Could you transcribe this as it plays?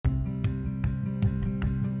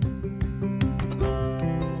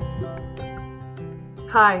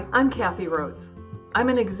Hi, I'm Kathy Rhodes. I'm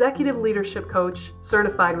an executive leadership coach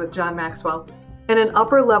certified with John Maxwell and an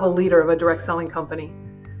upper level leader of a direct selling company.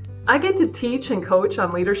 I get to teach and coach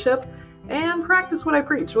on leadership and practice what I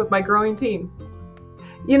preach with my growing team.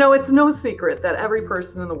 You know, it's no secret that every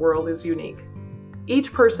person in the world is unique.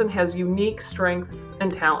 Each person has unique strengths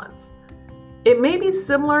and talents. It may be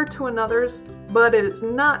similar to another's, but it's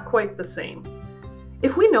not quite the same.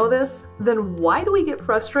 If we know this, then why do we get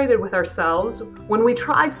frustrated with ourselves when we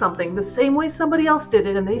try something the same way somebody else did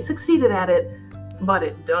it and they succeeded at it, but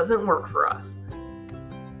it doesn't work for us?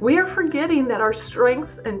 We are forgetting that our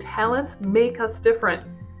strengths and talents make us different.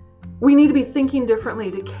 We need to be thinking differently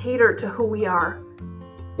to cater to who we are.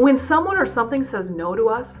 When someone or something says no to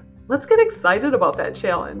us, let's get excited about that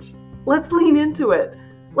challenge. Let's lean into it.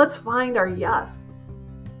 Let's find our yes.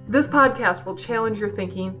 This podcast will challenge your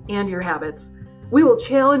thinking and your habits. We will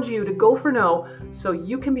challenge you to go for no so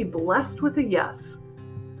you can be blessed with a yes.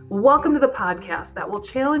 Welcome to the podcast that will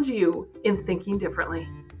challenge you in thinking differently.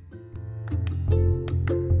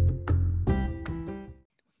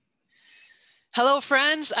 Hello,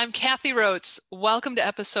 friends. I'm Kathy Rhodes. Welcome to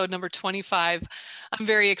episode number 25. I'm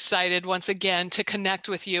very excited once again to connect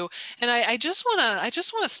with you. And I just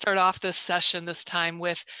want to start off this session this time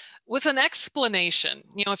with an explanation.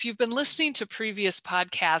 You know, if you've been listening to previous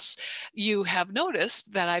podcasts, you have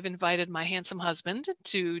noticed that I've invited my handsome husband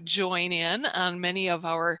to join in on many of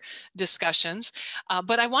our discussions.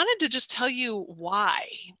 But I wanted to just tell you why,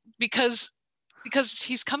 because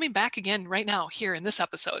he's coming back again right now here in this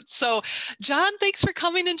episode. So, John, thanks for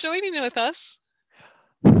coming and joining with us.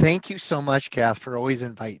 Thank you so much, Kath, for always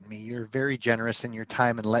inviting me. You're very generous in your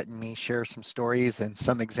time and letting me share some stories and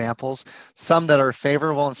some examples, some that are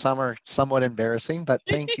favorable and some are somewhat embarrassing, but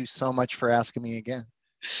thank you so much for asking me again.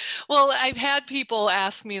 Well, I've had people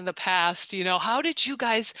ask me in the past, you know, how did you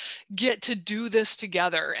guys get to do this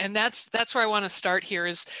together? And that's where I want to start here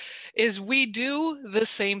is we do the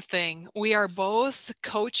same thing. We are both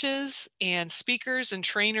coaches and speakers and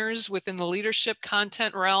trainers within the leadership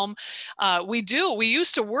content realm. We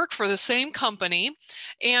used to work for the same company.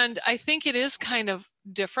 And I think it is kind of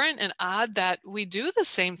different and odd that we do the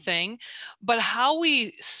same thing, but how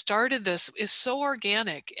we started this is so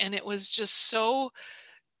organic, and it was just so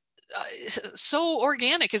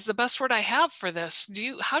organic is the best word I have for this.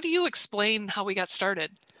 How do you explain how we got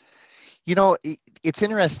started? You know, it's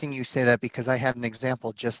interesting you say that because I had an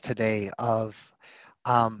example just today of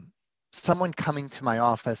someone coming to my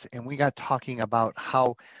office, and we got talking about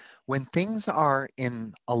how when things are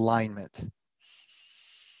in alignment,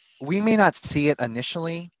 we may not see it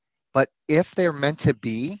initially, but if they're meant to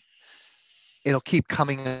be, it'll keep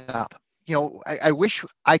coming up. You know, I wish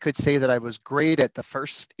I could say that I was great at the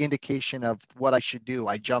first indication of what I should do.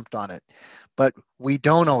 I jumped on it, but we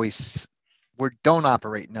don't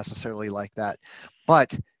operate necessarily like that.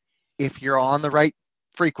 But if you're on the right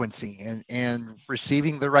frequency and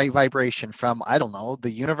receiving the right vibration from, I don't know,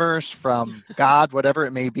 the universe, from God, whatever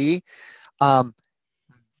it may be,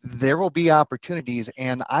 there will be opportunities.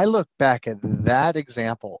 And I look back at that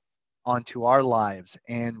example onto our lives,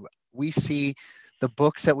 and we see the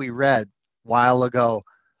books that we read a while ago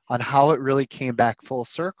on how it really came back full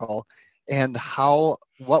circle, and how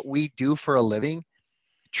what we do for a living,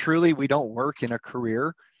 truly we don't work in a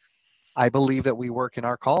career. I believe that we work in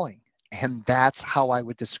our calling. And that's how I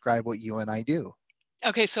would describe what you and I do.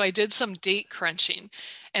 Okay, so I did some date crunching,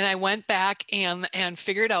 and I went back and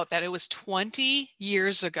figured out that it was 20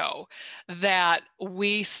 years ago that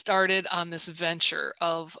we started on this venture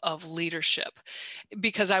of leadership,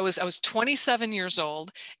 because I was 27 years old,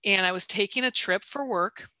 and I was taking a trip for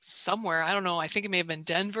work somewhere. I don't know, I think it may have been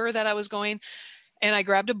Denver that I was going, and I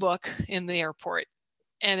grabbed a book in the airport,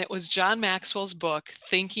 and it was John Maxwell's book,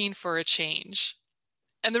 Thinking for a Change.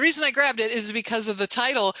 And the reason I grabbed it is because of the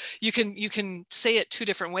title. You can say it two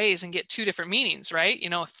different ways and get two different meanings, right?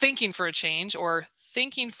 You know, thinking for a change or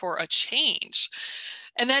thinking for a change.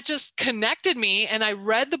 And that just connected me. And I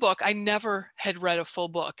read the book. I never had read a full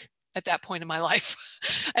book at that point in my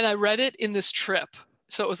life. And I read it in this trip.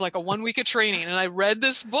 So it was like a 1 week of training, and I read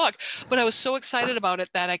this book, but I was so excited about it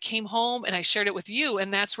that I came home and I shared it with you,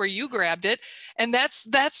 and that's where you grabbed it. And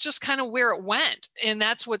that's just kind of where it went. And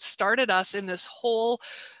that's what started us in this whole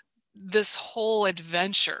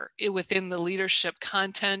adventure within the leadership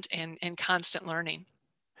content and constant learning.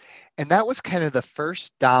 And that was kind of the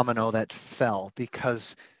first domino that fell,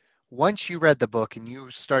 because once you read the book and you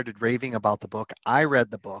started raving about the book, I read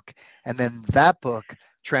the book, and then that book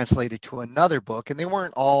translated to another book, and they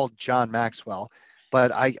weren't all John Maxwell,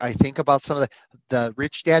 but I think about some of the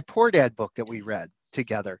Rich Dad, Poor Dad book that we read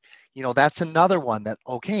together. You know, that's another one that,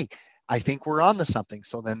 okay, I think we're on to something.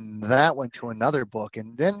 So then that went to another book.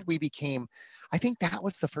 And then we became, I think that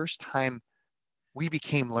was the first time we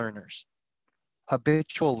became learners,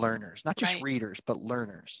 habitual learners, not just Right. readers, but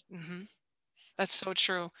learners. Hmm. That's so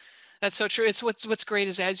true. That's so true. It's what's great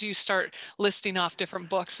is as you start listing off different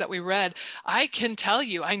books that we read, I can tell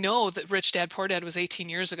you, I know that Rich Dad Poor Dad was 18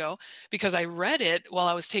 years ago because I read it while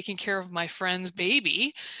I was taking care of my friend's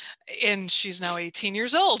baby, and she's now 18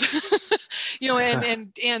 years old.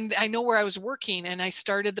 And I know where I was working, and I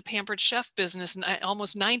started the Pampered Chef business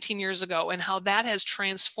almost 19 years ago, and how that has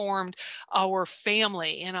transformed our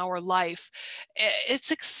family and our life. It's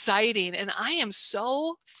exciting, and I am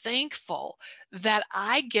so thankful that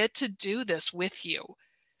I get to do this with you,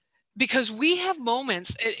 because we have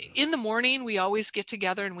moments in the morning. We always get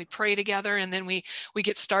together and we pray together, and then we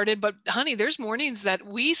get started. But honey, there's mornings that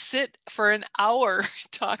we sit for an hour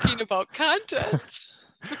talking about content.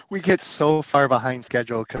 We get so far behind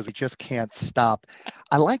schedule because we just can't stop.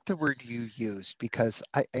 I like the word you used because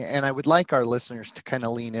I would like our listeners to kind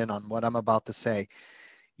of lean in on what I'm about to say.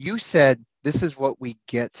 You said this is what we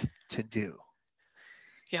get to do.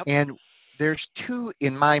 Yep. And there's two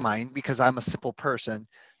in my mind, because I'm a simple person,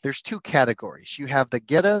 there's two categories. You have the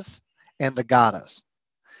gettas and the gottas.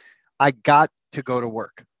 I got to go to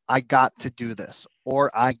work. I got to do this, or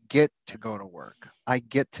I get to go to work. I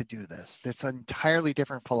get to do this. That's an entirely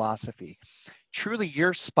different philosophy. Truly,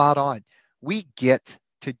 you're spot on. We get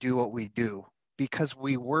to do what we do because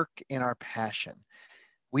we work in our passion.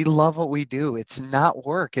 We love what we do. It's not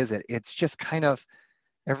work, is it? It's just kind of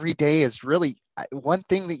every day is really one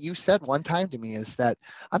thing that you said one time to me is that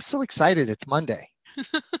I'm so excited it's Monday.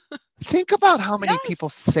 Think about how many Yes. people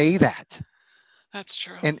say that. That's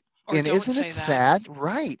true. And Or and don't isn't say it that. sad?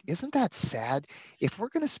 Right. Isn't that sad? If we're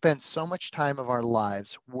going to spend so much time of our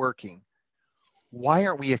lives working, why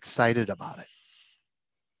aren't we excited about it?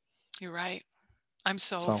 You're right. I'm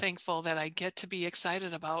so So thankful that I get to be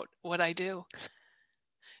excited about what I do.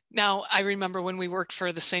 Now, I remember when we worked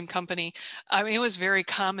for the same company, I mean, it was very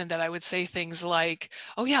common that I would say things like,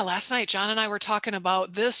 oh, yeah, last night, John and I were talking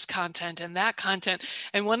about this content and that content.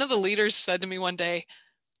 And one of the leaders said to me one day,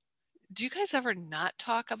 do you guys ever not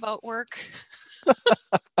talk about work?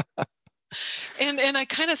 And I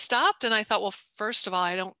kind of stopped and I thought, well, first of all,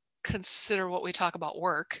 I don't consider what we talk about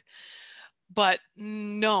work, but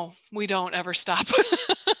no, we don't ever stop.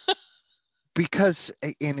 because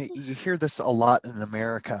and you hear this a lot in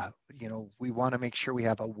America, we want to make sure we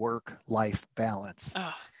have a work-life balance.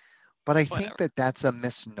 Oh, But I think whatever. that that's a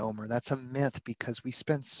misnomer. That's a myth because we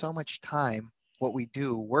spend so much time what we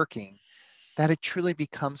do working that it truly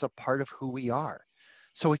becomes a part of who we are.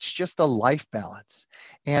 So it's just a life balance.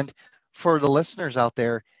 And for the listeners out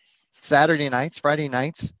there, Saturday nights, Friday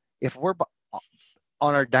nights, if we're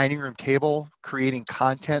on our dining room table creating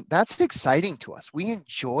content, that's exciting to us. We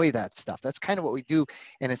enjoy that stuff. That's kind of what we do.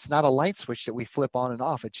 And it's not a light switch that we flip on and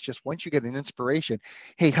off. It's just once you get an inspiration,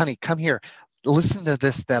 hey, honey, come here. Listen to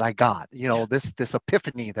this that I got, this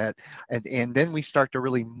epiphany and then we start to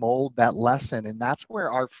really mold that lesson. And that's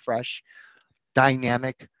where our fresh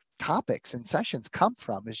dynamic topics and sessions come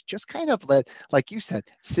from, is just kind of like you said,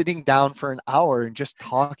 sitting down for an hour and just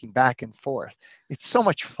talking back and forth. It's so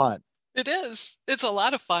much fun. It is. It's a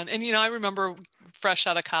lot of fun. And, I remember fresh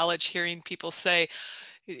out of college hearing people say,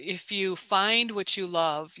 if you find what you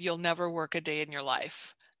love, you'll never work a day in your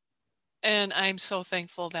life. And I'm so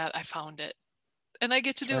thankful that I found it. And I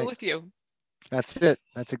get to That's do it right. with you. That's it.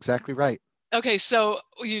 That's exactly right. Okay, so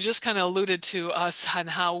you just kind of alluded to us on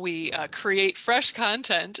how we create fresh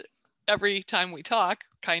content every time we talk,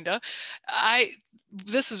 kind of.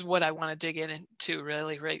 This is what I want to dig into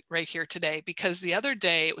really right here today, because the other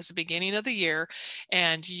day, it was the beginning of the year,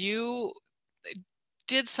 and you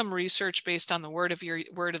did some research based on the word of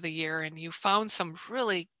the year, and you found some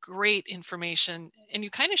really great information, and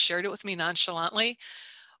you kind of shared it with me nonchalantly.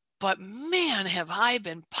 But man, have I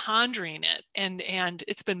been pondering it, and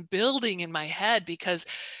it's been building in my head, because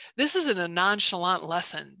this isn't a nonchalant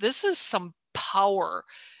lesson. This is some power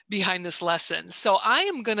behind this lesson. So I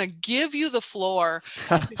am going to give you the floor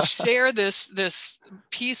to share this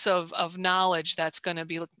piece of knowledge that's going to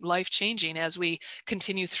be life-changing as we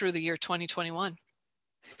continue through the year 2021.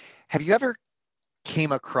 Have you ever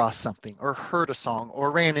came across something or heard a song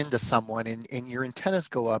or ran into someone and your antennas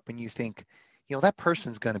go up and you think, that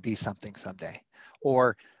person's going to be something someday,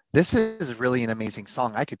 or this is really an amazing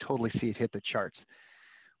song. I could totally see it hit the charts.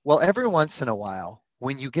 Well, every once in a while,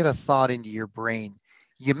 when you get a thought into your brain,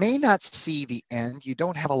 you may not see the end. You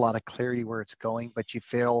don't have a lot of clarity where it's going, but you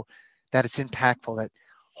feel that it's impactful, that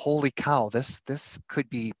holy cow, this could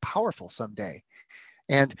be powerful someday.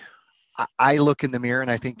 And I look in the mirror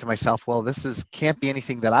and I think to myself, well, can't be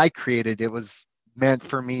anything that I created. It was meant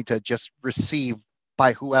for me to just receive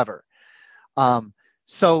by whoever.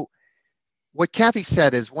 So what Kathy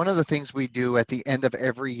said is one of the things we do at the end of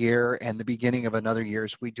every year and the beginning of another year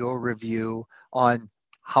is we do a review on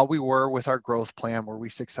how we were with our growth plan. Were we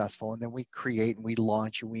successful? And then we create and we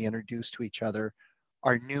launch and we introduce to each other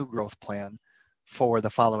our new growth plan for the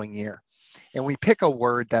following year. And we pick a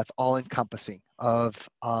word that's all encompassing of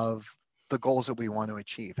the goals that we want to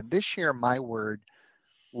achieve. And this year, my word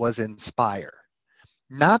was inspire.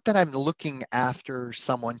 Not that I'm looking after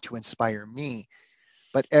someone to inspire me,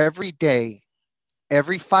 but every day,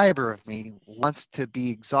 every fiber of me wants to be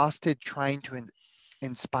exhausted trying to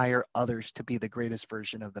inspire others to be the greatest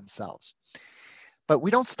version of themselves. But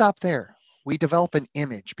we don't stop there. We develop an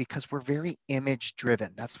image because we're very image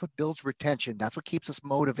driven. That's what builds retention. That's what keeps us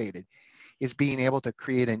motivated, is being able to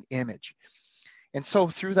create an image. And so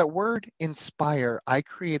through that word inspire, I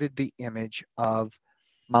created the image of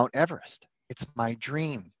Mount Everest. It's my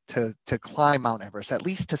dream to climb Mount Everest, at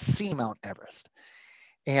least to see Mount Everest.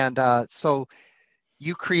 And so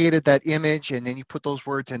you created that image and then you put those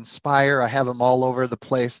words inspire. I have them all over the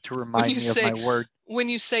place to remind me of my word. When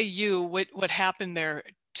you say you, what happened there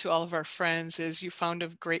to all of our friends is you found a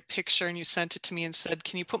great picture and you sent it to me and said,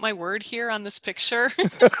 can you put my word here on this picture?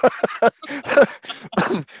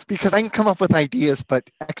 Because I can come up with ideas, but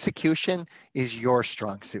execution is your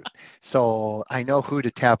strong suit. So I know who to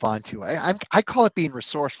tap onto. I call it being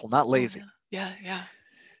resourceful, not lazy. Oh, yeah.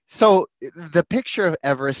 So the picture of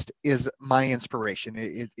Everest is my inspiration.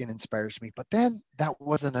 It inspires me. But then that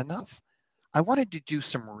wasn't enough. I wanted to do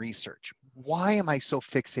some research. Why am I so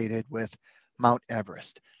fixated with Mount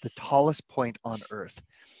Everest, the tallest point on Earth?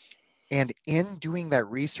 And in doing that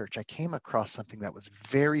research, I came across something that was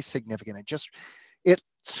very significant. It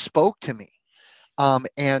spoke to me.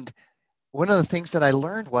 And one of the things that I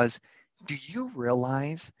learned was, do you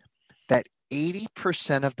realize that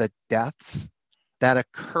 80% of the deaths that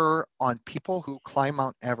occur on people who climb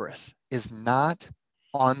Mount Everest is not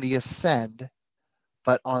on the ascend,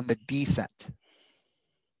 but on the descent?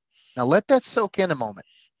 Now let that soak in a moment.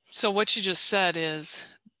 So what you just said is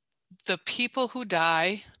the people who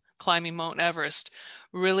die climbing Mount Everest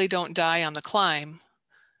really don't die on the climb.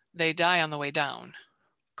 They die on the way down.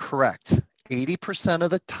 Correct. 80%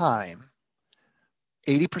 of the time,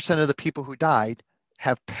 80% of the people who died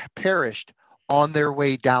have perished on their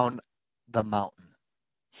way down the mountain.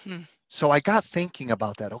 So I got thinking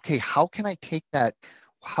about that. Okay, how can I take that?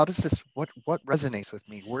 How does this, what resonates with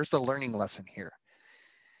me? Where's the learning lesson here?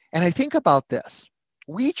 And I think about this.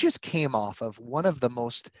 We just came off of one of the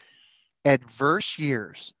most adverse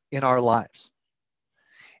years in our lives.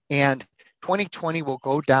 And 2020 will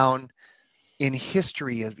go down in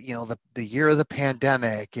history of, the year of the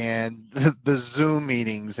pandemic and the Zoom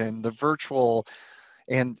meetings and the virtual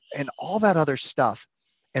and all that other stuff.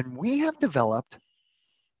 And we have developed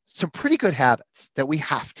some pretty good habits that we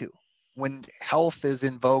have to. When health is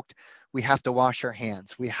invoked, we have to wash our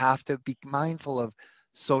hands. We have to be mindful of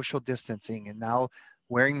social distancing and now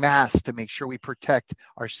wearing masks to make sure we protect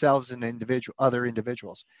ourselves and other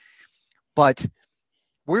individuals. But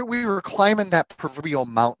we were climbing that proverbial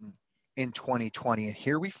mountain in 2020, and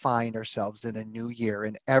here we find ourselves in a new year,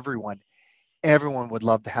 and everyone would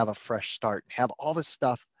love to have a fresh start and have all this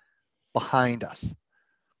stuff behind us.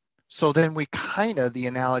 So then the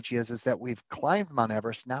analogy is that we've climbed Mount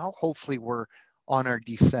Everest. Now, hopefully we're on our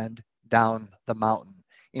descent down the mountain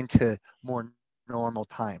into more normal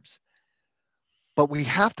times. But we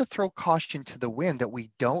have to throw caution to the wind that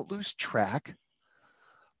we don't lose track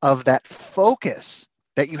of that focus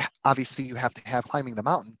that you have to have climbing the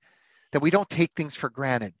mountain, that we don't take things for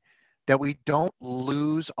granted, that we don't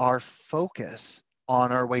lose our focus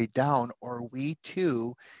on our way down, or we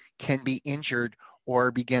too can be injured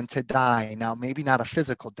or begin to die. Now, maybe not a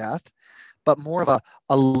physical death, but more of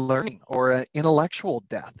a learning or an intellectual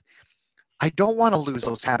death. I don't want to lose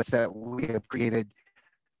those habits that we have created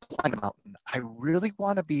climb the mountain. I really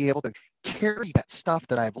want to be able to carry that stuff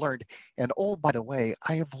that I've learned. And oh, by the way,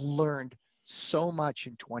 I have learned so much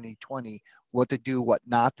in 2020, what to do, what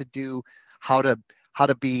not to do, how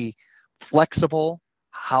to be flexible,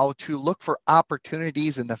 how to look for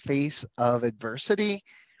opportunities in the face of adversity.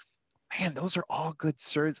 Man, those are all good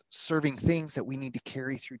serving things that we need to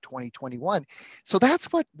carry through 2021. So that's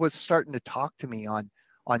what was starting to talk to me on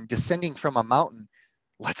descending from a mountain.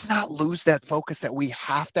 Let's not lose that focus that we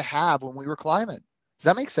have to have when we were climbing. Does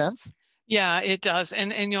that make sense? Yeah, it does.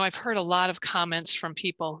 And I've heard a lot of comments from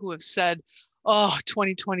people who have said, oh,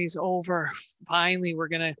 2020 is over. Finally, we're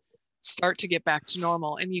going to start to get back to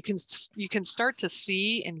normal. And you can start to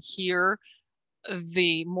see and hear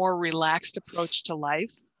the more relaxed approach to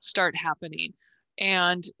life start happening.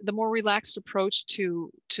 And the more relaxed approach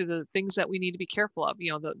to the things that we need to be careful of,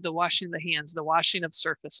 the washing of the hands, the washing of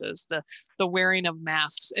surfaces, the wearing of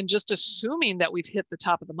masks, and just assuming that we've hit the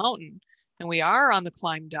top of the mountain and we are on the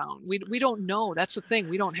climb down. We don't know. That's the thing.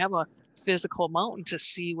 We don't have a physical mountain to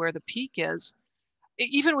see where the peak is.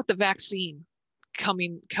 Even with the vaccine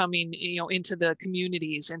coming into the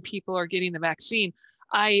communities and people are getting the vaccine.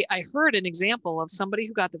 I heard an example of somebody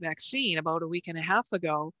who got the vaccine about a week and a half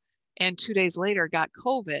ago and 2 days later got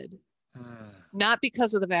COVID, not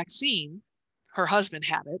because of the vaccine. Her husband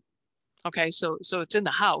had it. Okay, so it's in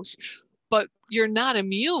the house, but you're not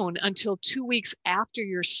immune until 2 weeks after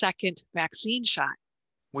your second vaccine shot.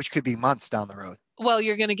 Which could be months down the road. Well,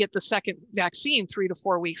 you're going to get the second vaccine 3 to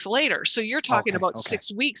 4 weeks later. So you're talking about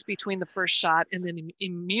 6 weeks between the first shot and then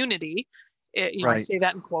immunity. I say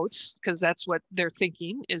that in quotes because that's what they're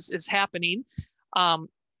thinking is happening.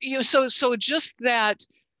 So just that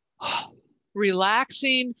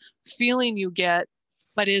relaxing feeling you get,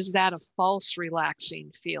 but is that a false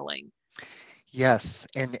relaxing feeling? Yes,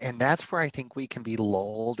 and that's where I think we can be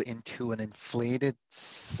lulled into an inflated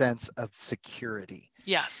sense of security.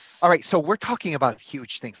 Yes. All right, so we're talking about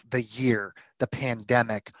huge things, the year, the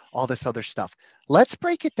pandemic, all this other stuff. Let's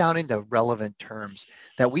break it down into relevant terms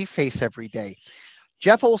that we face every day.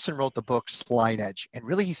 Jeff Olson wrote the book Spline Edge, and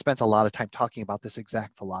really he spends a lot of time talking about this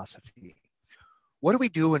exact philosophy. What do we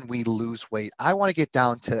do when we lose weight? I want to get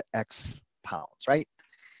down to X pounds, right?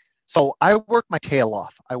 So I work my tail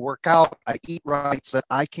off. I work out, I eat right so that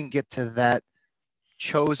I can get to that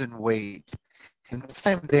chosen weight. And once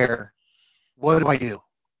I'm there, what do?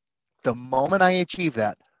 The moment I achieve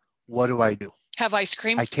that, what do? Have ice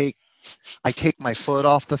cream. I take my foot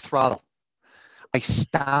off the throttle. I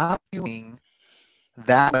stop doing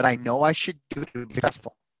that I know I should do to be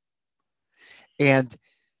successful. And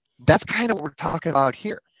that's kind of what we're talking about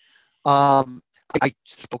here. I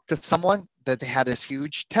spoke to someone that they had this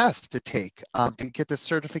huge test to take to get the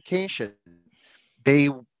certification. They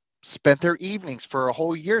spent their evenings for a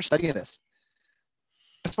whole year studying this.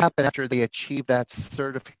 What's happened after they achieved that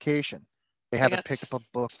certification? They haven't picked up a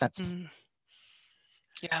book since.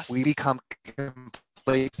 Yes. We become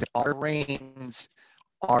complacent. Our brains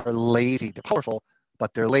are lazy. They're powerful,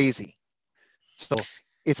 but they're lazy. So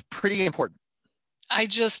it's pretty important. I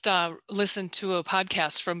just listened to a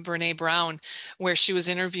podcast from Brene Brown where she was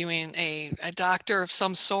interviewing a doctor of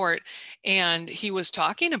some sort. And he was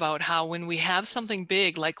talking about how when we have something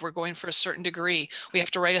big, like we're going for a certain degree, we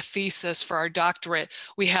have to write a thesis for our doctorate,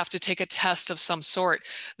 we have to take a test of some sort.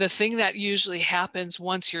 The thing that usually happens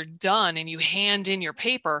once you're done and you hand in your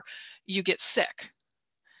paper, you get sick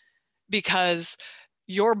because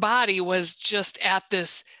your body was just at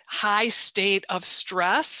this high state of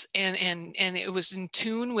stress and it was in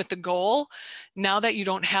tune with the goal. Now that you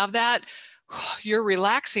don't have that, you're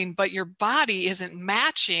relaxing, but your body isn't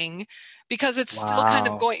matching because it's still kind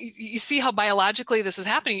of going. You see how biologically this is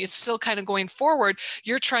happening. It's still kind of going forward.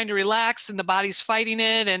 You're trying to relax and the body's fighting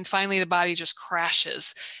it. And finally the body just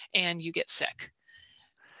crashes and you get sick.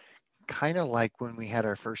 Kind of like when we had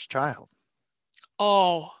our first child.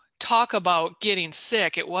 Oh, talk about getting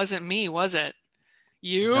sick. It wasn't me, was it?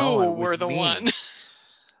 You were the one.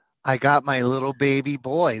 I got my little baby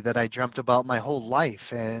boy that I dreamt about my whole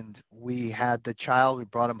life, and we had the child. We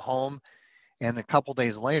brought him home, and a couple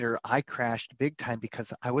days later, I crashed big time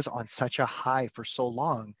because I was on such a high for so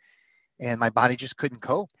long, and my body just couldn't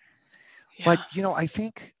cope. Yeah. But I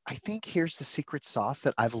think here's the secret sauce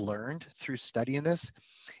that I've learned through studying this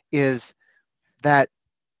is that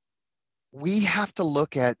we have to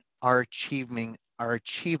look at our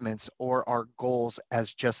achievements or our goals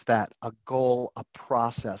as just that, a goal, a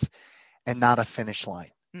process, and not a finish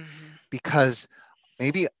line. Mm-hmm. Because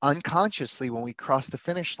maybe unconsciously when we cross the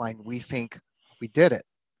finish line, we think we did it.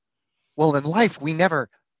 Well, in life, we never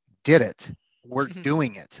did it. We're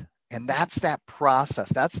doing it. And that's that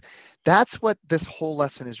process. That's what this whole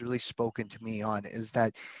lesson has really spoken to me on, is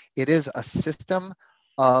that it is a system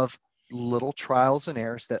of little trials and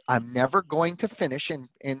errors that I'm never going to finish, and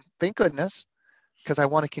thank goodness, because I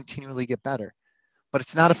want to continually get better. But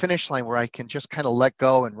it's not a finish line where I can just kind of let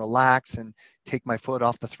go and relax and take my foot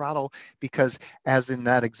off the throttle, because as in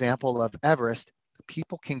that example of Everest,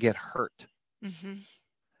 people can get hurt. Mm-hmm.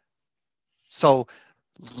 So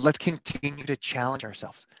let's continue to challenge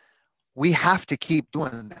ourselves. We have to keep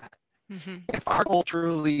doing that. Mm-hmm. If our goal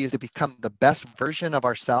truly is to become the best version of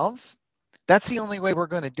ourselves, that's the only way we're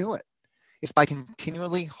going to do it. It's by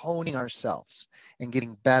continually honing ourselves and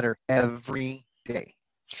getting better every day.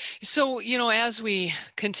 So, as we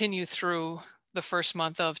continue through the first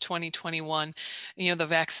month of 2021, the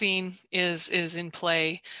vaccine is in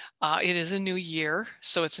play. It is a new year,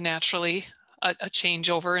 so it's naturally a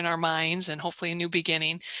changeover in our minds and hopefully a new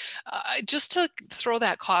beginning. Just to throw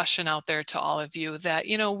that caution out there to all of you that,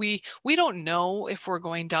 we don't know if we're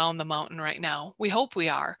going down the mountain right now. We hope we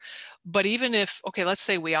are. But even if, okay, let's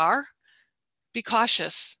say we are, be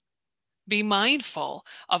cautious. Be mindful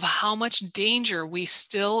of how much danger we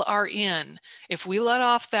still are in. If we let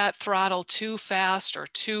off that throttle too fast or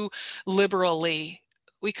too liberally,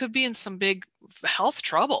 we could be in some big health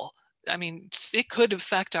trouble. I mean, it could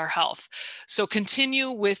affect our health. So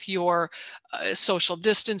continue with your social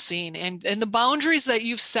distancing and the boundaries that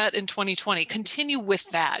you've set in 2020. Continue with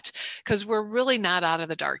that, because we're really not out of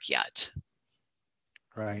the dark yet.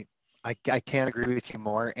 Right. I can't agree with you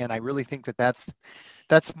more. And I really think that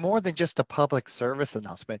that's more than just a public service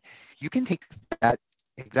announcement. You can take that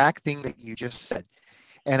exact thing that you just said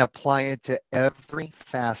and apply it to every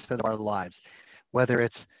facet of our lives, whether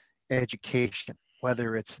it's education,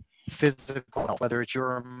 whether it's physical health, whether it's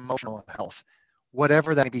your emotional health,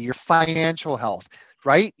 whatever that may be, your financial health,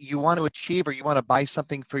 right? You want to achieve or you want to buy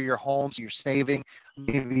something for your home, so you're saving,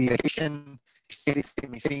 maybe vacation,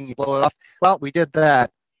 saving, you blow it off. Well, we did that.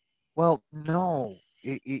 Well, no,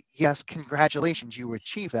 yes, congratulations, you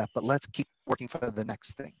achieved that, but let's keep working for the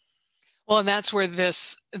next thing. Well, and that's where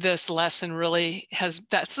this lesson really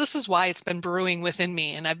this is why it's been brewing within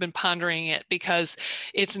me, and I've been pondering it, because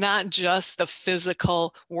it's not just the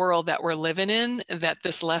physical world that we're living in that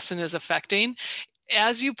this lesson is affecting.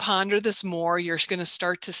 As you ponder this more, you're going to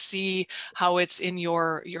start to see how it's in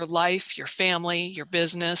your life, your family, your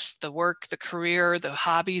business, the work, the career, the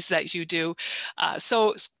hobbies that you do.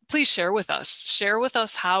 So please share with us. Share with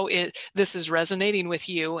us how this is resonating with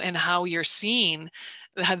you and how you're seeing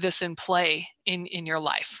this in play in your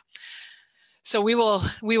life. So we will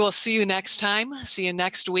see you next time. See you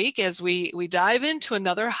next week as we dive into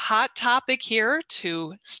another hot topic here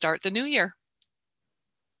to start the new year.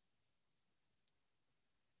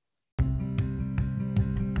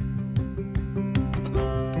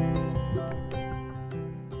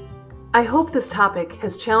 I hope this topic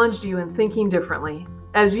has challenged you in thinking differently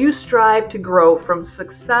as you strive to grow from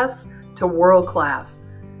success to world class.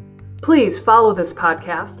 Please follow this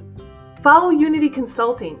podcast, follow Unity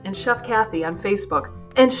Consulting and Chef Kathy on Facebook,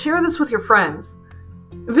 and share this with your friends.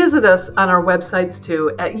 Visit us on our websites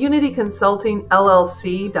too at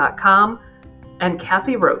unityconsultingllc.com and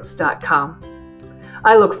kathyroats.com.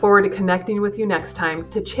 I look forward to connecting with you next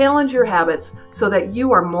time to challenge your habits so that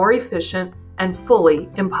you are more efficient and fully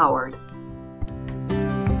empowered.